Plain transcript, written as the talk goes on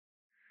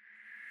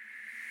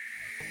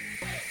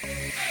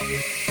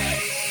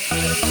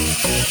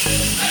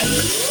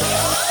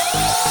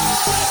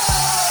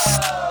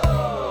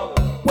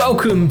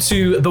Welcome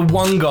to the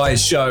One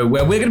Guys Show,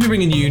 where we're going to be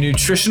bringing you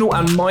nutritional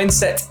and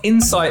mindset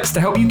insights to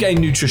help you gain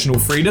nutritional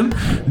freedom,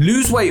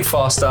 lose weight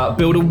faster,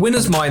 build a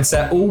winner's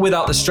mindset, all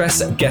without the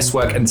stress,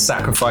 guesswork, and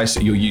sacrifice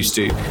that you're used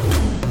to.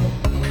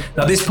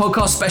 Now, this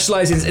podcast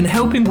specializes in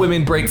helping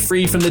women break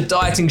free from the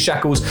dieting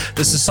shackles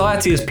that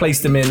society has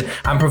placed them in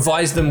and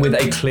provides them with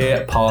a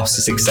clear path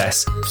to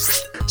success.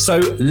 So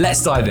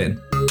let's dive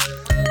in.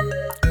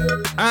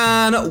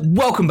 And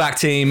welcome back,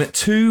 team,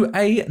 to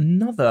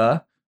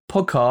another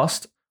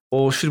podcast,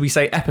 or should we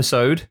say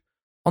episode,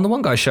 on the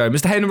One Guy Show.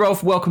 Mr. Hayden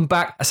Rolfe, welcome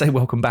back. I say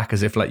welcome back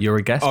as if like you're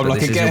a guest, I'm but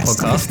like this a is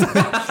guest. your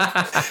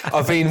podcast.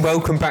 I've been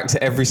welcome back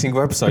to every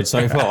single episode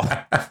so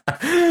far.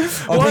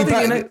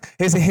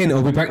 Here's a hint,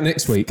 I'll be back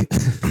next week.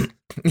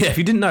 Yeah, if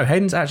you didn't know,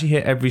 Hayden's actually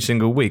here every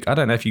single week. I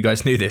don't know if you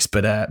guys knew this,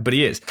 but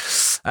he is.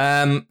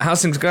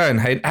 How's things going,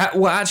 Hayden?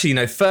 Well,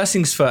 actually, first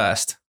things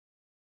first,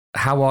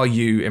 how are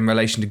you in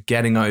relation to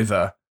getting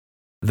over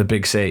the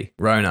big C,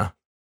 Rona?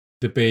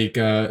 The big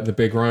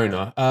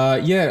Rona.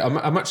 Yeah,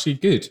 I'm actually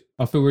good.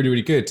 I feel really,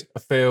 really good. I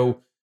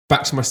feel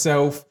back to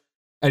myself,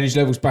 energy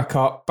levels back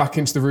up, back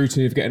into the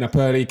routine of getting up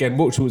early again.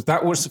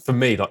 That was for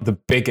me like the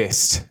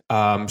biggest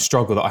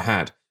struggle that I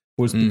had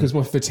was because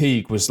my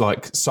fatigue was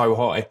like so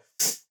high.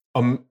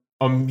 I'm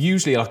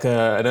usually like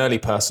an early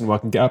person where I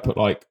can get up at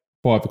like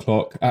 5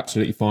 o'clock,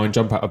 absolutely fine,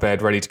 jump out of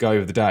bed, ready to go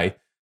over the day.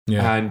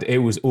 Yeah. And it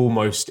was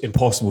almost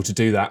impossible to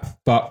do that.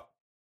 But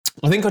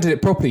I think I did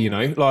it properly,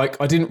 like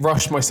I didn't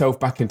rush myself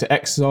back into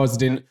exercise. I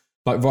didn't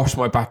like rush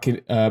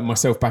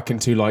myself back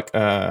into like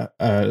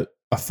a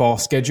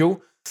fast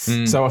schedule.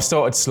 So I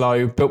started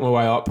slow, built my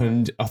way up,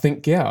 and I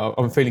think,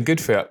 I'm feeling good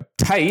for it.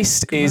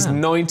 Taste is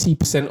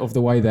 90% of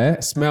the way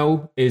there.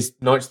 Smell is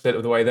 90%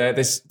 of the way there.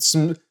 There's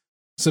some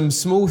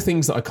small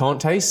things that I can't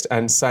taste,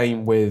 and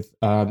same with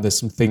there's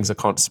some things I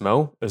can't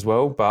smell as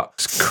well. But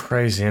it's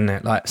crazy, isn't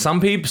it? Like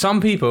some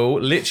people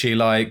literally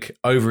like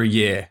over a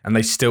year and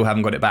they still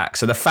haven't got it back.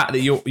 So the fact that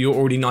you're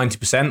already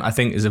 90%, I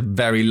think, is a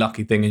very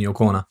lucky thing in your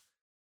corner.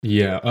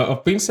 Yeah,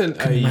 I've been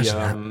sent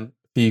a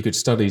few good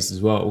studies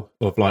as well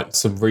of like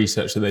some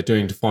research that they're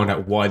doing to find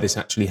out why this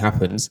actually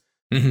happens.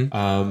 Mm-hmm.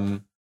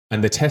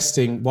 And they're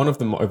testing. One of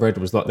them I read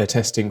was like they're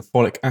testing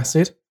folic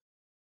acid.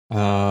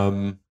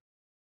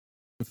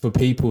 For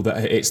people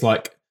that it's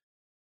like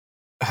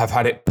have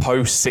had it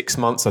post 6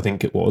 months, I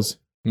think it was.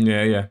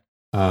 Yeah.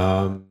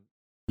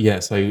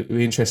 So it'll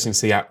be interesting to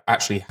see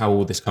actually how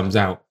all this comes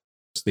out.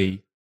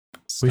 We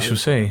shall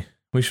see.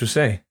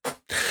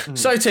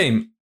 So,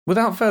 team,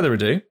 without further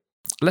ado,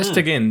 let's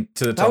dig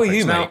into the topics. How are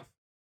you, mate?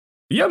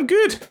 Yeah, I'm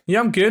good.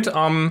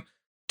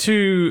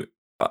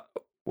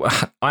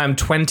 I am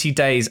 20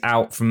 days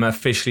out from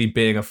officially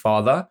being a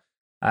father.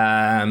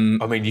 I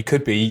mean, you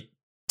could be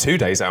 2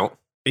 days out.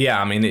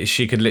 Yeah, I mean,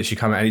 she could literally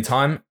come at any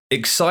time.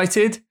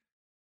 Excited,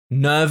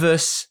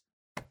 nervous,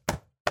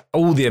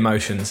 all the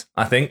emotions,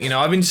 I think.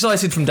 I've been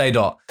excited from day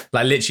dot.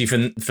 Like, literally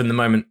from the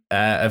moment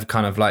I've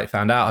kind of like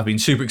found out, I've been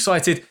super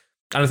excited.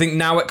 And I think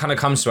now it kind of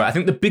comes to it. I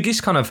think the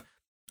biggest kind of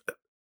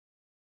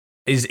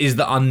is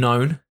the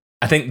unknown.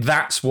 I think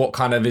that's what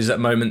kind of is at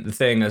the moment the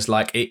thing, is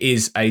like it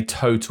is a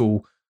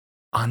total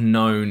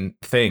unknown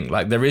thing.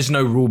 Like, there is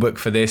no rule book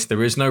for this.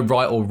 There is no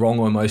right or wrong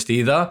almost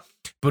either.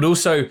 But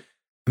also,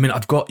 I mean,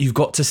 you've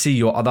got to see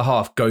your other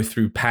half go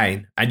through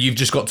pain, and you've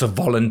just got to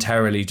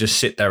voluntarily just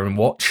sit there and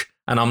watch.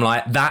 And I'm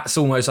like, that's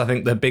almost, I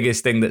think, the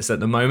biggest thing that's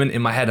at the moment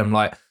in my head. I'm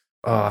like,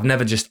 I've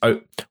never just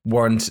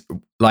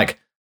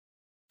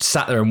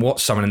sat there and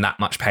watched someone in that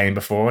much pain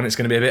before, and it's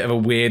going to be a bit of a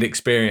weird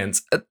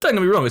experience. Don't get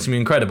me wrong, it's going to be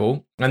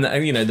incredible, and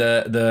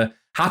the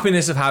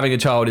happiness of having a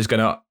child is going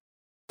to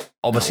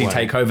obviously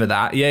take over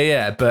that.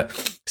 Yeah.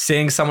 But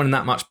seeing someone in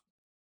that much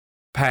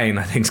pain,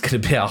 I think, is going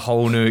to be a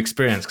whole new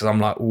experience, because I'm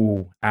like,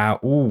 yeah.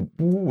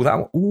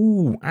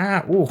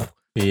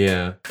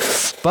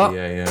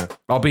 But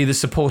I'll be the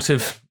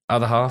supportive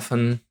other half,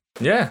 and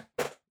in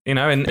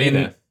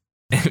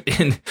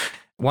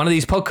one of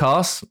these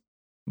podcasts,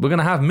 we're going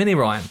to have Mini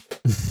Ryan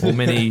or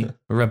Mini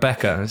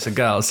Rebecca. It's a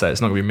girl, so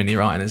it's not going to be Mini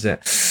Ryan, is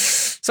it?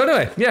 So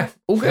anyway,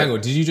 all good. Hang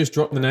on, did you just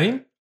drop the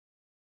name?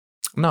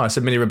 No, I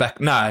said Mini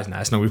Rebecca. No, it's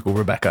not going to be called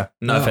Rebecca.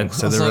 No offense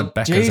to the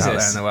Rebeccas out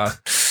there in the world.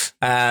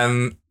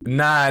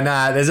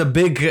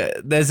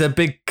 There's a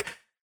big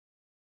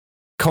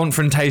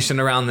confrontation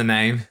around the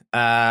name.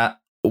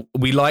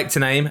 We liked a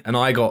name, and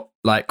I got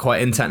like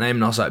quite into that name,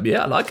 and I was like,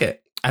 yeah, I like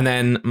it. And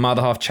then my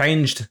other half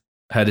changed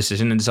her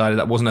decision and decided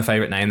that wasn't her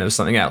favorite name. There was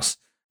something else.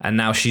 And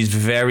now she's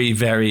very,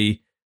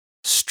 very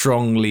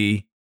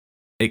strongly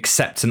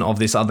acceptant of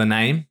this other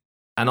name.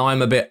 And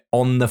I'm a bit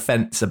on the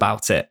fence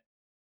about it.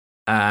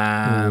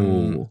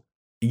 Yeah,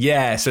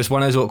 so it's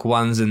one of those awkward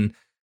ones. And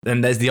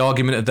then there's the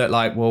argument of that,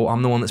 like, well,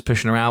 I'm the one that's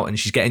pushing her out and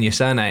she's getting your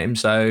surname.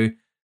 So,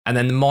 and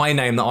then my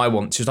name that I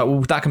want, she was like,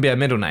 well, that can be her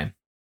middle name.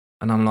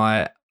 And I'm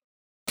like,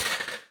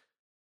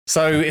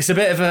 so it's a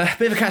bit of a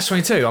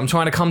catch-22. I'm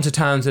trying to come to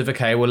terms with,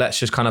 okay, well, let's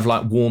just kind of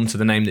like warm to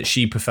the name that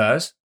she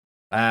prefers.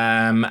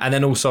 And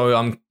then also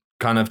I'm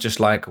kind of just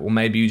like, or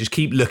maybe you just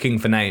keep looking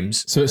for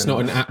names. So it's not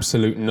an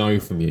absolute no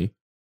from you?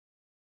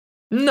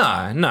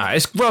 No,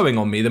 it's growing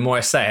on me the more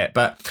I say it,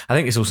 but I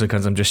think it's also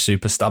because I'm just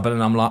super stubborn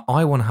and I'm like,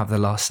 I want to have the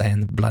last say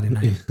in the bloody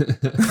name.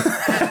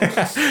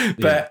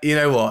 But you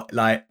know what?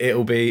 Like,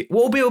 it'll be,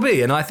 it'll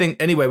be. And I think,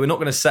 anyway, we're not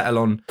going to settle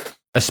on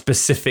a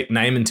specific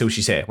name until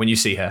she's here, when you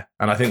see her.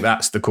 And I think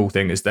that's the cool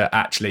thing, is that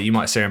actually you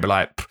might see her and be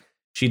like,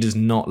 she does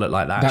not look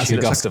like that. That's she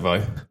a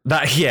Gustavo.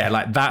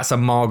 Like that's a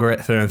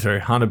Margaret through and through,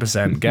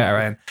 100%. Get her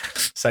in.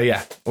 So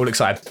yeah, all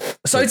excited.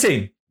 So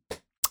team,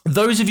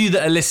 those of you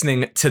that are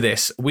listening to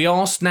this, we're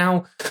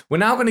now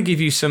going to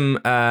give you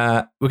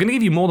we're going to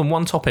give you more than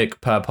one topic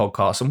per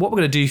podcast. And what we're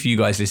going to do for you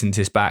guys listening to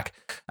this back,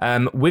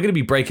 we're going to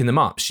be breaking them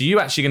up. So you're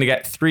actually going to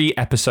get 3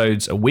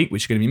 episodes a week,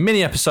 which are going to be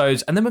mini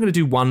episodes. And then we're going to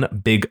do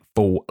one big,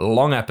 full,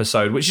 long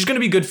episode, which is going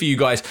to be good for you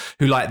guys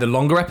who like the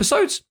longer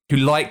episodes, who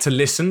like to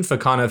listen for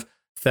kind of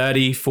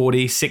 30,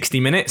 40, 60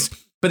 minutes.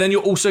 But then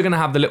you're also going to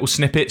have the little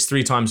snippets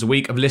 3 times a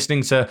week of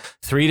listening to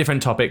 3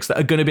 different topics that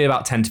are going to be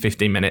about 10 to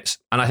 15 minutes.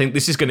 And I think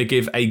this is going to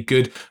give a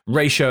good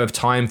ratio of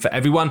time for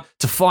everyone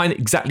to find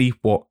exactly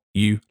what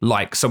you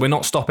like. So we're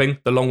not stopping.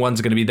 The long ones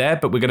are going to be there,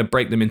 but we're going to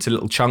break them into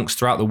little chunks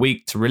throughout the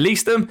week to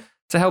release them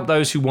to help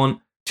those who want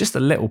just a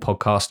little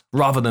podcast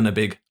rather than a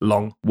big,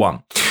 long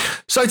one.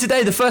 So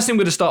today, the first thing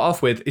we're going to start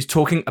off with is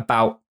talking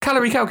about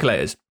calorie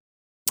calculators.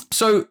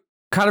 So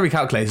calorie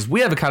calculators,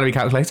 we have a calorie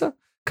calculator.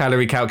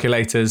 Calorie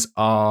calculators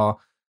are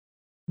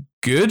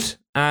good,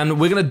 and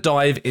we're going to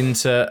dive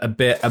into a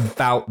bit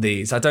about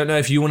these. I don't know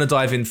if you want to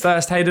dive in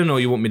first, Hayden, or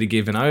you want me to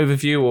give an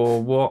overview,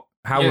 or what?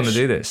 How you want to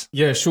do this?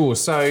 Yeah, sure.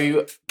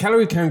 So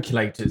calorie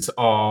calculators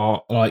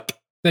are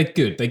they're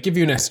good. They give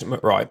you an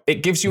estimate, right?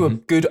 It gives you a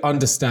good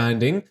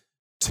understanding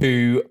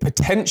to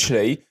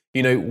potentially,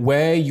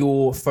 where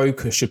your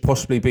focus should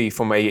possibly be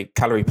from a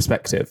calorie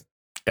perspective.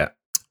 Yeah.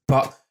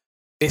 But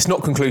it's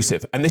not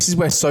conclusive. And this is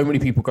where so many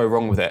people go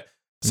wrong with it.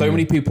 So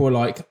many people are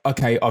like,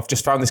 okay, I've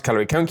just found this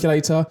calorie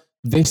calculator.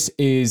 This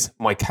is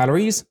my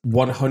calories,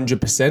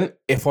 100%.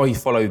 If I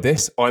follow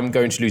this, I'm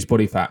going to lose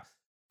body fat.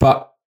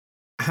 But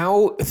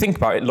think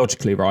about it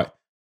logically, right?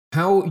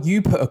 How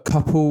you put a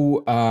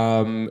couple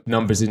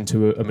numbers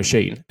into a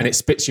machine and it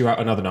spits you out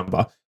another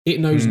number. It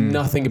knows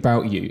nothing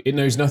about you. It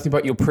knows nothing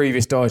about your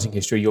previous dieting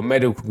history, your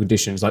medical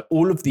conditions, like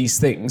all of these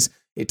things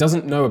it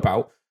doesn't know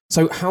about.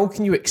 So how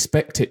can you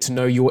expect it to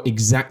know your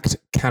exact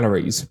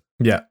calories?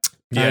 Yeah.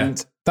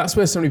 And that's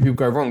where so many people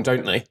go wrong,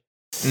 don't they?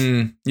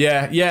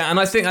 Yeah. And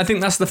I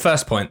think that's the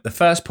first point. The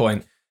first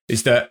point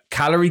is that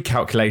calorie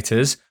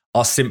calculators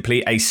are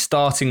simply a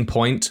starting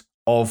point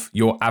of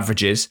your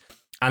averages.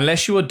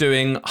 Unless you are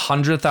doing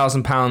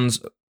 100,000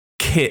 pounds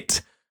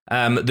kit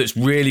that's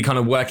really kind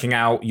of working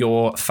out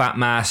your fat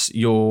mass,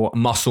 your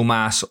muscle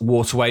mass,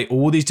 water weight,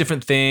 all these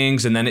different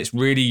things. And then it's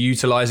really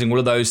utilizing all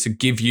of those to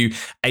give you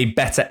a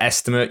better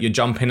estimate. You're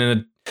jumping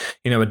in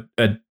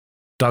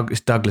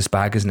it's Douglas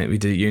bag, isn't it? We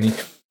did at uni.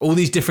 All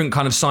these different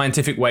kind of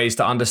scientific ways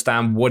to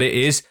understand what it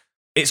is.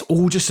 It's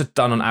all just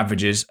done on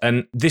averages.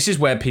 And this is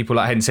where people,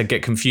 like Hayden said,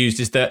 get confused,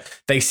 is that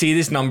they see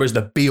this number as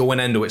the be all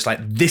and end all. It's like,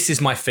 this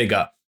is my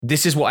figure.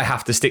 This is what I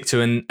have to stick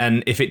to.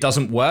 And if it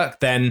doesn't work,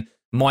 then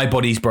my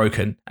body's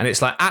broken. And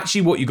it's like,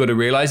 actually what you got to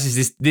realize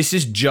is this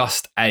is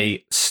just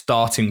a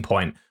starting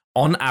point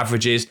on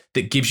averages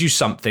that gives you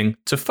something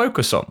to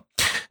focus on.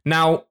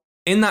 Now,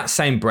 in that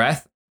same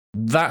breath,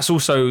 there's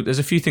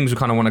a few things we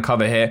kind of want to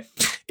cover here,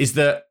 is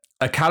that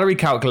a calorie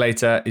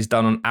calculator is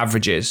done on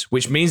averages,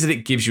 which means that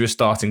it gives you a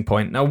starting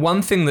point. Now,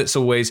 one thing that's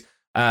always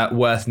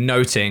worth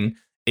noting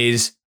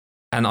is,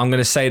 and I'm going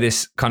to say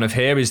this kind of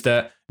here, is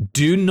that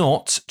do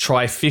not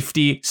try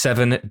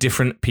 57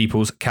 different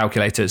people's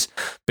calculators,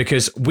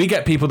 because we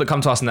get people that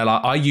come to us and they're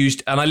like, I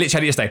literally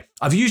had it yesterday.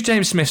 I've used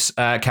James Smith's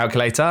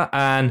calculator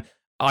and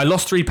I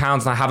lost 3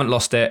 pounds and I haven't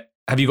lost it.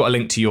 Have you got a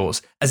link to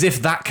yours? As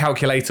if that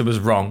calculator was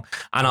wrong.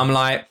 And I'm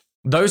like,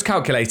 those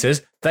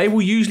calculators, they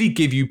will usually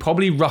give you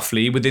probably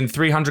roughly within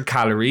 300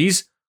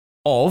 calories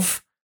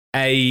of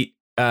a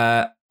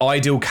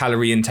ideal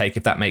calorie intake,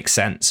 if that makes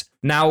sense.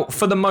 Now,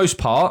 for the most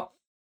part,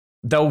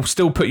 they'll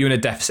still put you in a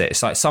deficit.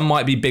 It's like some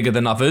might be bigger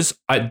than others.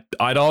 I'd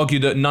argue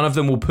that none of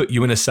them will put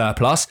you in a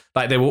surplus.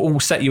 Like they will all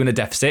set you in a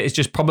deficit. It's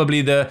just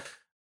probably the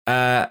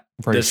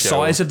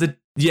size of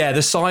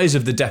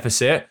the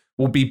deficit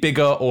will be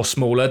bigger or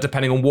smaller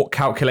depending on what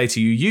calculator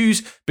you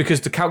use,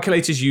 because the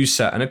calculators use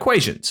certain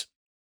equations.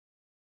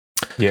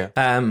 Yeah.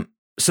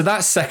 So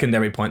that's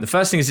secondary point. The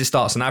first thing is it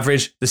starts on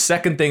average. The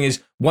second thing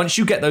is once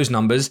you get those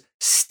numbers,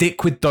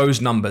 stick with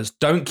those numbers.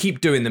 Don't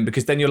keep doing them,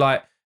 because then you're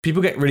like,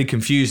 people get really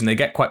confused and they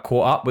get quite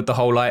caught up with the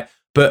whole like,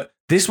 but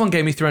this one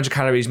gave me 300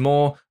 calories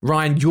more.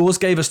 Ryan, yours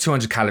gave us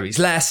 200 calories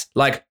less.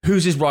 Like,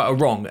 whose is right or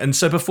wrong? And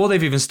so before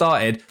they've even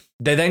started,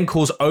 they then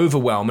cause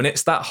overwhelm. And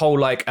it's that whole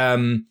like,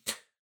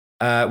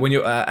 when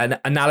you're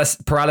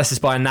paralysis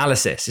by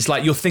analysis. It's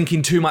like you're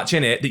thinking too much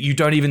in it that you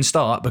don't even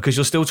start, because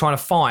you're still trying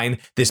to find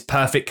this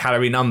perfect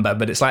calorie number.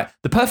 But it's like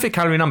the perfect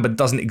calorie number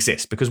doesn't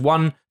exist, because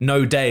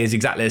no day is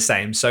exactly the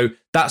same. So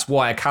that's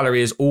why a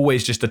calorie is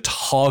always just a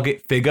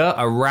target figure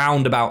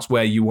around about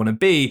where you want to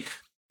be.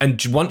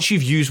 And once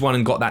you've used one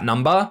and got that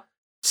number,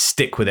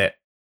 stick with it.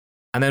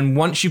 And then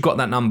once you've got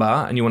that number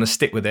and you want to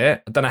stick with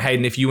it, I don't know,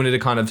 Hayden, if you wanted to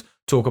kind of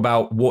talk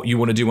about what you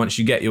want to do once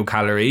you get your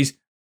calories,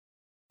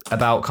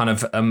 about kind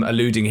of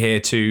alluding here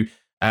to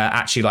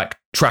actually like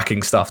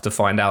tracking stuff to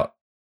find out.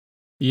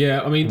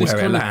 Yeah, I mean, this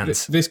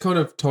kind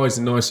of ties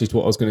in nicely to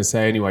what I was going to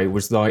say anyway,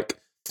 was like,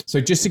 so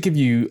just to give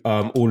you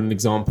all an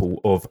example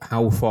of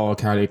how far a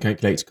calorie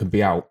calculator can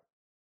be out,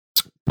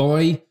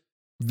 by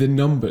the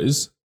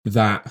numbers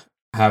that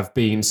have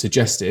been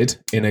suggested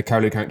in a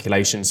calorie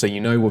calculation. So,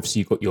 obviously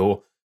you've got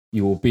your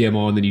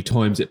BMR and then you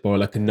times it by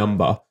like a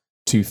number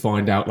to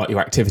find out like your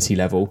activity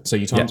level. So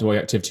you times by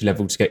your activity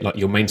level to get like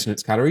your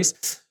maintenance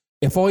calories.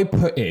 If I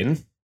put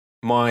in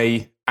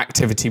my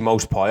activity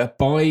multiplier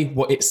by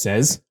what it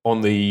says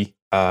on the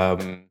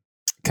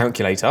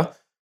calculator,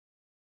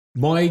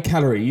 my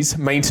calories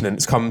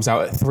maintenance comes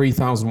out at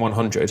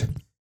 3,100.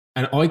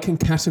 And I can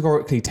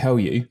categorically tell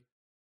you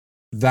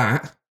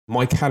that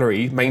my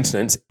calorie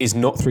maintenance is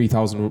not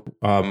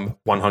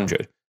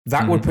 3,100.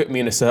 That would put me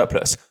in a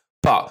surplus.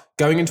 But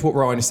going into what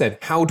Ryan said,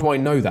 how do I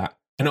know that?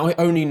 And I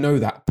only know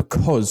that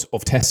because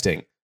of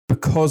testing,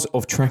 because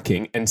of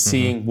tracking and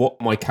seeing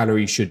what my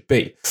calories should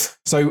be.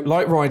 So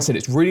like Ryan said,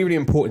 it's really, really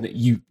important that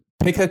you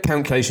pick a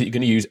calculation that you're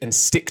going to use and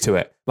stick to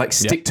it. Like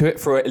stick to it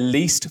for at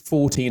least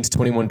 14 to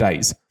 21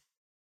 days.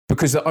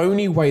 Because the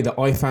only way that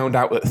I found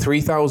out that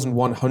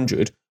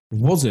 3,100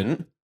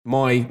 wasn't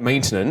my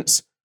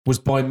maintenance was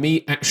by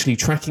me actually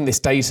tracking this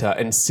data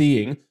and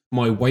seeing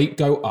my weight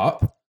go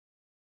up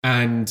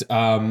and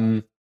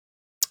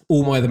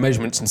all my other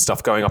measurements and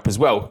stuff going up as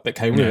well that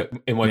came with it.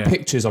 In my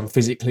pictures, I'm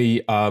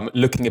physically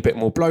looking a bit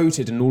more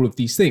bloated and all of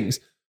these things.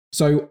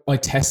 So I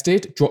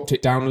tested, dropped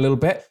it down a little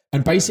bit,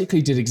 and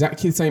basically did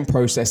exactly the same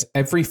process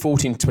every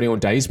 14 to 21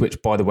 days,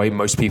 which, by the way,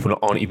 most people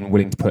aren't even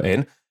willing to put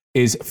in,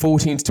 is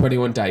 14 to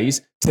 21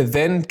 days to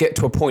then get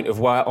to a point of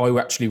where I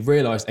actually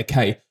realized,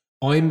 okay,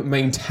 I'm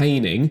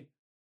maintaining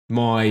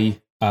my,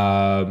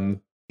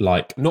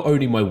 like not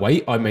only my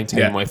weight, I'm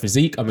maintaining my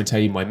physique, I'm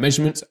maintaining my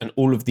measurements and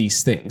all of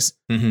these things.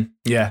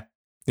 Yeah.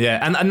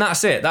 And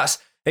that's it.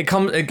 It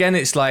comes again.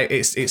 It's like,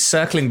 it's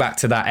circling back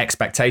to that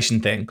expectation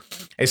thing.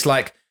 It's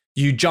like,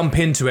 you jump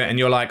into it and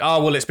you're like,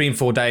 oh, well, it's been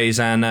 4 days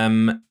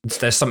and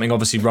there's something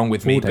obviously wrong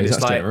with me. 4 days, but it's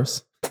that's like,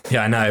 generous.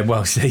 Yeah, I know.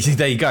 Well,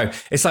 there you go.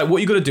 It's like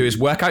what you got to do is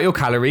work out your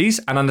calories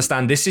and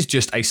understand this is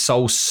just a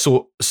sole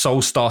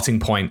starting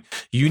point.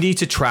 You need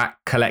to track,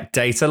 collect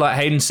data, like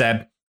Hayden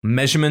said,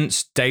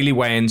 measurements, daily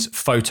weigh-ins,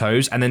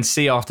 photos, and then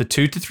see after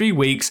 2 to 3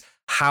 weeks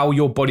how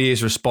your body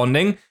is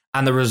responding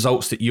and the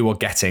results that you are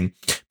getting.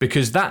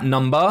 Because that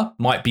number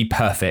might be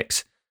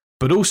perfect,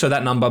 but also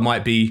that number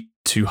might be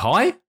too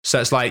high. So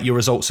it's like your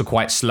results are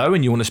quite slow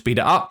and you want to speed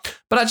it up,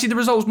 but actually the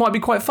results might be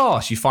quite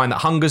fast. You find that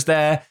hunger's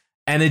there,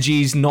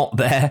 energy's not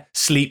there,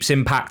 sleep's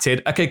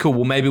impacted. Okay, cool.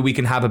 Well, maybe we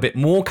can have a bit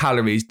more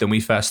calories than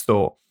we first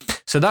thought.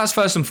 So that's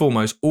first and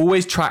foremost.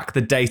 Always track the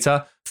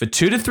data for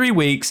 2 to 3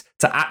 weeks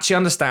to actually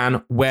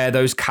understand where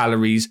those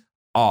calories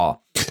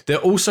are. They're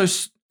also...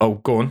 Oh,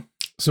 go on.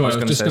 So I was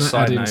just going to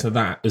add into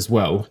that as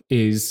well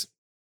is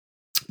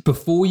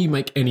before you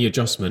make any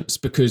adjustments,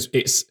 because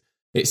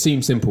it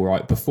seems simple,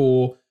 right?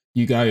 Before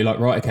you go like,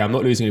 right, okay, I'm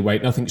not losing any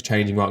weight, nothing's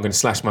changing, right, I'm going to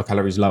slash my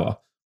calories lower.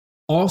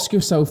 Ask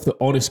yourself the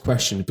honest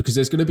question, because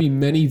there's going to be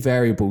many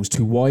variables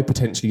to why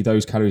potentially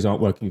those calories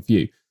aren't working for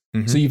you.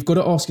 So you've got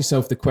to ask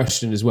yourself the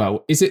question as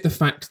well, is it the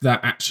fact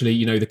that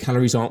actually, the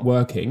calories aren't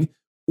working,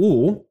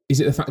 or is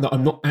it the fact that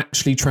I'm not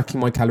actually tracking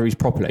my calories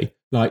properly?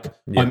 Like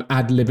I'm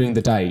ad-libbing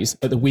the days.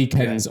 At the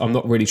weekends, I'm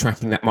not really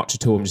tracking that much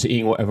at all. I'm just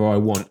eating whatever I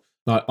want.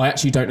 Like I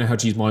actually don't know how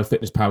to use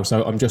MyFitnessPal,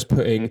 so I'm just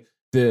putting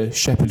the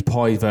shepherd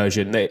pie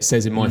version that it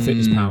says in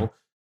MyFitnessPal.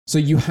 So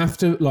you have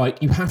to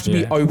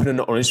be open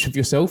and honest with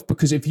yourself,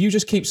 because if you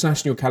just keep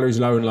slashing your calories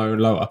lower and lower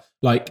and lower,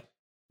 like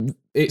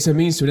it's a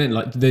means to an end.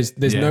 Like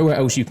there's nowhere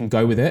else you can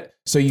go with it.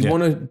 So you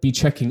want to be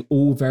checking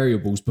all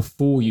variables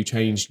before you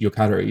change your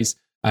calories.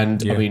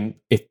 And I mean,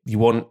 if you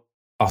want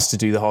us to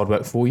do the hard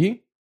work for you,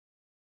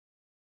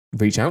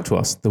 reach out to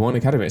us, the One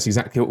Academy. It's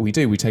exactly what we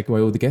do. We take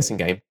away all the guessing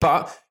game.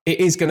 But it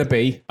is going to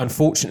be,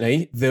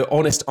 unfortunately, the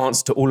honest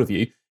answer to all of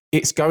you.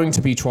 It's going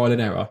to be trial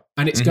and error.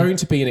 And it's going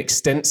to be an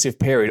extensive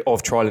period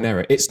of trial and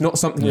error. It's not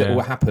something that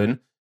will happen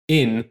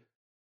in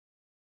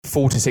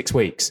 4 to 6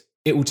 weeks.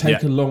 It will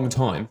take a long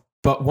time.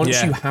 But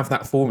once you have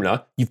that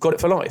formula, you've got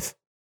it for life.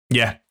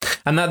 Yeah.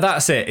 And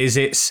that's it.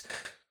 It's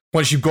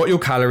once you've got your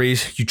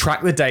calories, you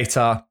track the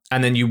data,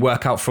 and then you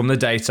work out from the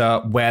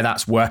data where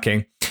that's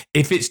working.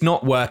 If it's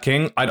not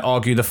working, I'd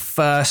argue the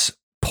first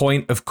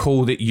point of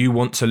call that you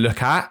want to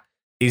look at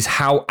is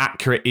how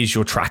accurate is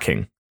your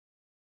tracking.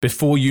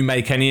 Before you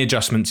make any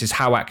adjustments, is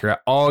how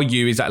accurate are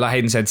you? Is that, like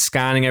Hayden said,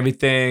 scanning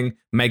everything,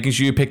 making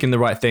sure you're picking the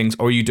right things,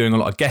 or are you doing a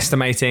lot of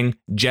guesstimating,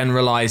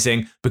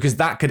 generalizing? Because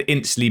that could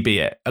instantly be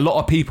it. A lot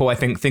of people, I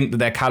think that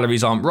their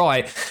calories aren't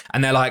right,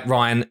 and they're like,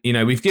 Ryan,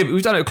 we've done it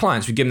with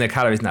clients, we've given their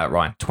calories now,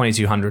 Ryan,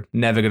 2,200,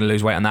 never going to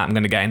lose weight on that, I'm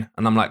going to gain.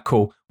 And I'm like,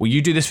 cool. Well,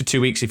 you do this for 2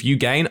 weeks. If you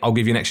gain, I'll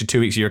give you an extra 2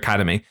 weeks of your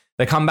academy.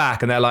 They come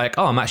back and they're like,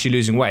 oh, I'm actually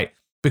losing weight.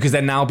 because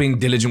they're now being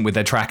diligent with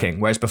their tracking.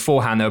 Whereas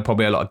beforehand, there were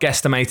probably a lot of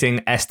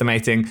guesstimating,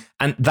 estimating,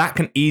 and that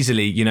can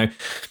easily,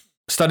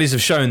 studies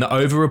have shown that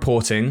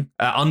underreporting,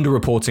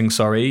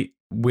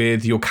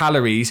 with your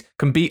calories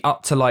can be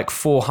up to like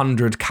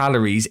 400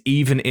 calories,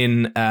 even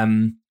in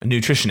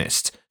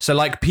nutritionists. So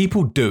like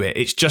people do it.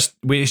 It's just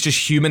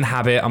human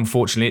habit.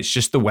 Unfortunately, it's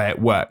just the way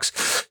it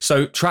works.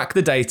 So track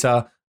the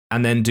data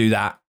and then do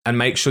that. And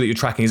make sure that your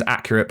tracking is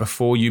accurate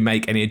before you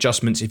make any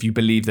adjustments if you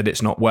believe that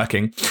it's not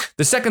working.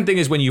 The second thing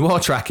is when you are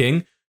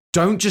tracking,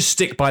 don't just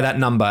stick by that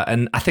number.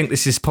 And I think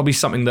this is probably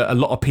something that a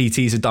lot of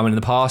PTs have done in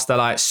the past. They're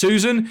like,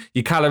 Susan,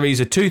 your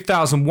calories are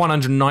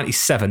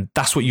 2,197.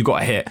 That's what you got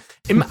to hit.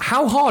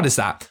 How hard is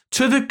that?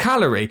 To the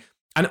calorie.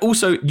 And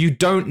also, you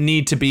don't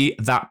need to be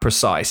that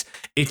precise.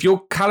 If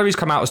your calories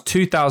come out as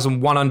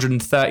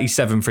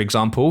 2,137, for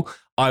example,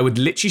 I would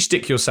literally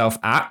stick yourself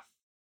at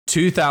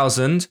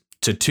 2,000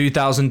 to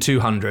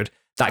 2,200.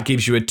 That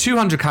gives you a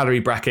 200 calorie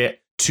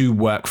bracket to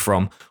work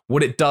from.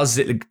 What it does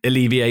is it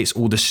alleviates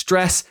all the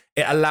stress.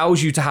 It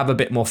allows you to have a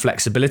bit more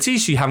flexibility,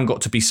 so you haven't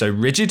got to be so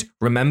rigid.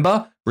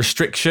 Remember,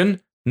 restriction,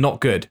 not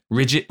good.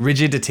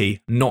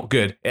 Rigidity, not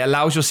good. It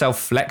allows yourself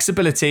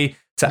flexibility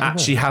to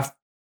actually have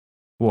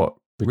what?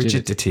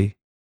 Rigidity.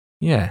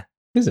 Yeah.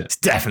 Is it? It's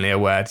definitely a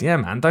word. Yeah,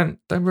 man. Don't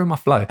ruin my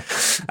flow.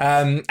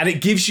 And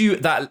it gives you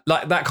that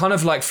kind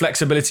of like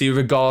flexibility with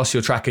regards to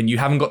your tracking. You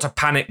haven't got to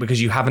panic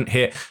because you haven't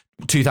hit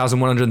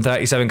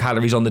 2,137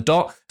 calories on the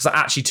dot. So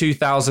actually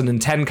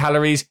 2,010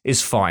 calories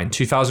is fine.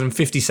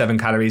 2,057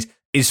 calories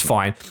is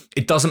fine.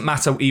 It doesn't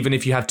matter even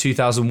if you have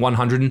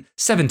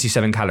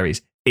 2,177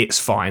 calories. It's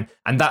fine.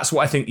 And that's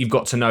what I think you've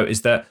got to know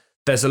is that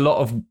there's a lot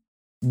of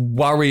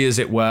worry, as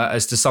it were,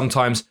 as to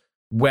sometimes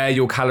where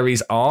your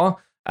calories are.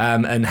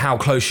 And how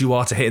close you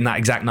are to hitting that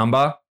exact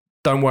number.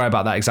 Don't worry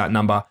about that exact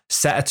number.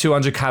 Set a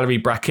 200 calorie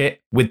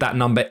bracket with that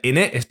number in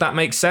it, if that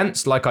makes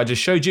sense, like I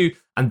just showed you.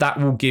 And that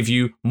will give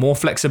you more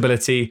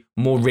flexibility,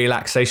 more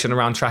relaxation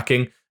around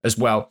tracking as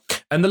well.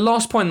 And the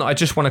last point that I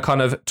just want to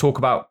kind of talk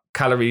about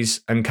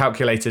calories and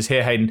calculators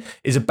here, Hayden,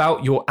 is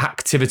about your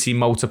activity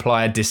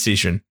multiplier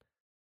decision.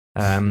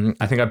 I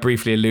think I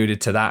briefly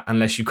alluded to that.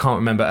 Unless you can't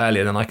remember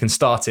earlier, then I can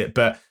start it.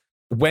 But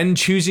when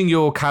choosing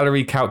your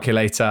calorie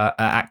calculator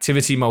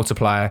activity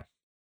multiplier,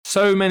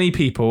 so many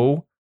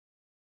people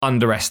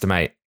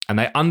underestimate. And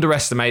they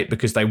underestimate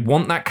because they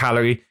want that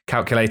calorie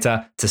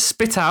calculator to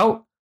spit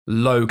out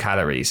low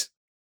calories.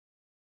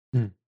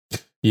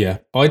 Yeah,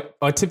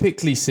 I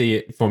typically see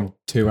it from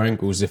two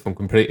angles, if I'm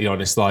completely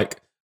honest. Like,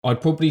 I'd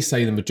probably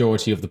say the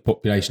majority of the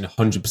population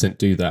 100%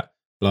 do that.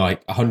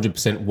 Like,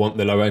 100% want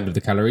the low end of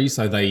the calories,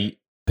 so they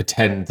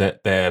pretend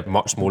that they're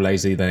much more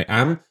lazy than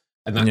I am.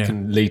 And that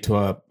can lead to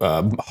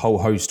a whole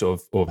host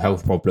of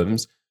health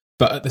problems.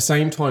 But at the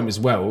same time as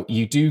well,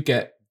 you do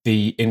get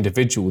the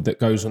individual that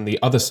goes on the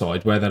other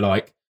side where they're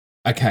like,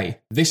 okay,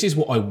 this is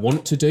what I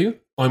want to do.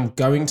 I'm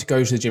going to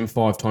go to the gym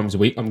 5 times a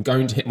week. I'm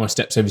going to hit my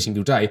steps every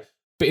single day.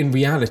 But in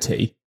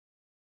reality,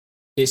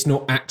 it's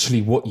not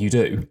actually what you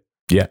do.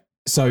 Yeah.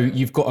 So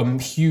you've got a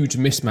huge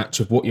mismatch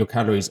of what your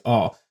calories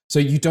are. So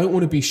you don't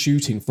want to be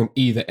shooting from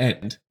either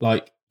end.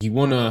 Like, you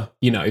want to,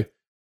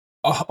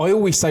 I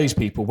always say to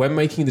people when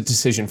making the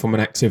decision from an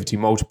activity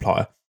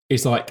multiplier,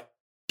 it's like,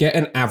 get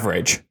an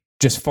average.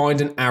 Just find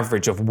an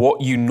average of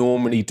what you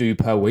normally do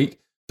per week,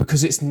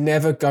 because it's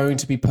never going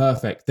to be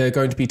perfect. There are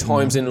going to be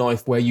times in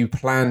life where you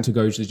plan to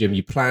go to the gym,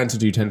 you plan to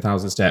do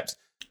 10,000 steps,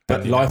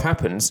 but life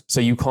happens, so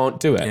you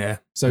can't do it. Yeah.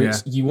 So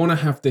you want to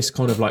have this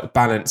kind of like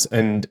balance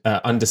and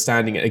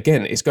understanding it.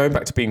 Again, it's going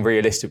back to being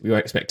realistic with your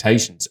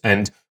expectations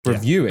and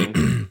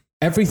reviewing.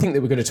 Everything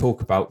that we're going to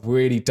talk about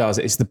really does.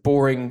 It's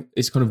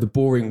kind of the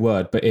boring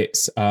word, but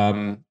it's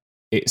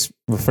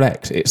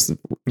reflect. It's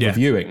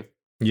reviewing.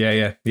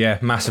 Yeah,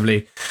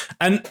 massively.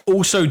 And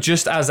also,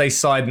 just as a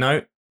side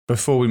note,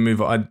 before we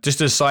move on,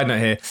 just as a side note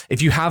here,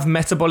 if you have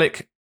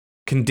metabolic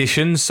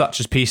conditions such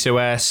as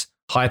PCOS,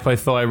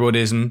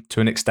 hypothyroidism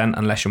to an extent,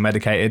 unless you're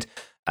medicated,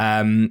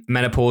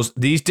 menopause,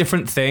 these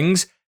different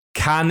things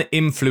can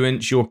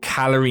influence your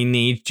calorie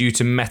need due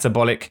to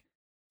metabolic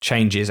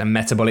changes and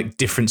metabolic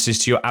differences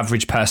to your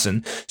average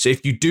person. So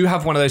if you do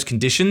have one of those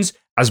conditions,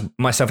 as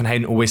myself and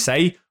Hayden always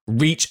say,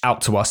 reach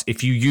out to us.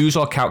 If you use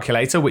our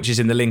calculator, which is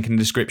in the link in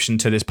the description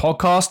to this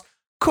podcast,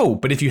 cool.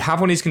 But if you have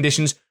one of these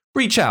conditions,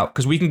 reach out,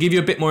 because we can give you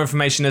a bit more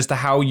information as to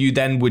how you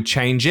then would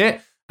change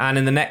it. And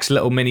in the next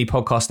little mini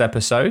podcast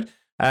episode,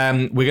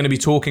 we're going to be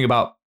talking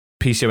about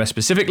PCOS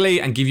specifically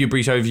and give you a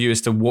brief overview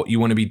as to what you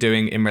want to be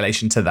doing in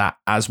relation to that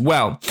as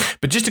well.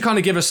 But just to kind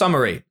of give a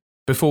summary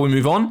before we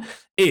move on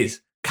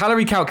is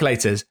calorie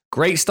calculators,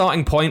 great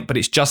starting point, but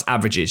it's just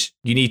averages.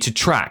 You need to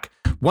track.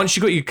 Once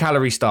you've got your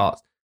calorie start,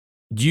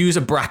 use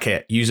a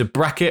bracket. Use a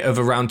bracket of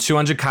around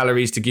 200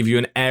 calories to give you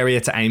an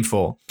area to aim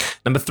for.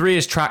 Number 3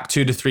 is track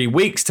 2 to 3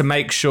 weeks to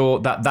make sure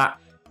that that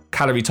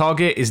calorie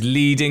target is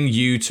leading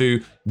you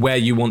to where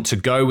you want to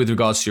go with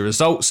regards to your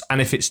results. And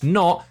if it's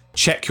not,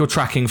 check your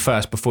tracking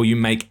first before you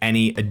make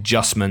any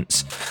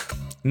adjustments.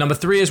 Number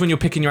 3 is when you're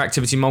picking your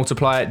activity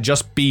multiplier,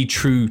 just be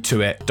true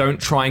to it. Don't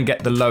try and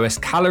get the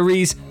lowest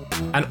calories.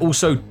 And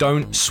also,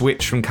 don't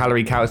switch from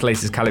calorie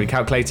calculators to calorie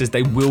calculators.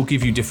 They will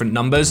give you different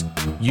numbers.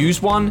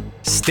 Use one,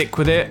 stick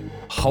with it,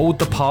 hold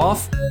the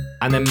path,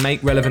 and then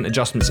make relevant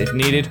adjustments if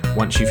needed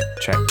once you've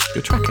checked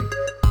your tracking.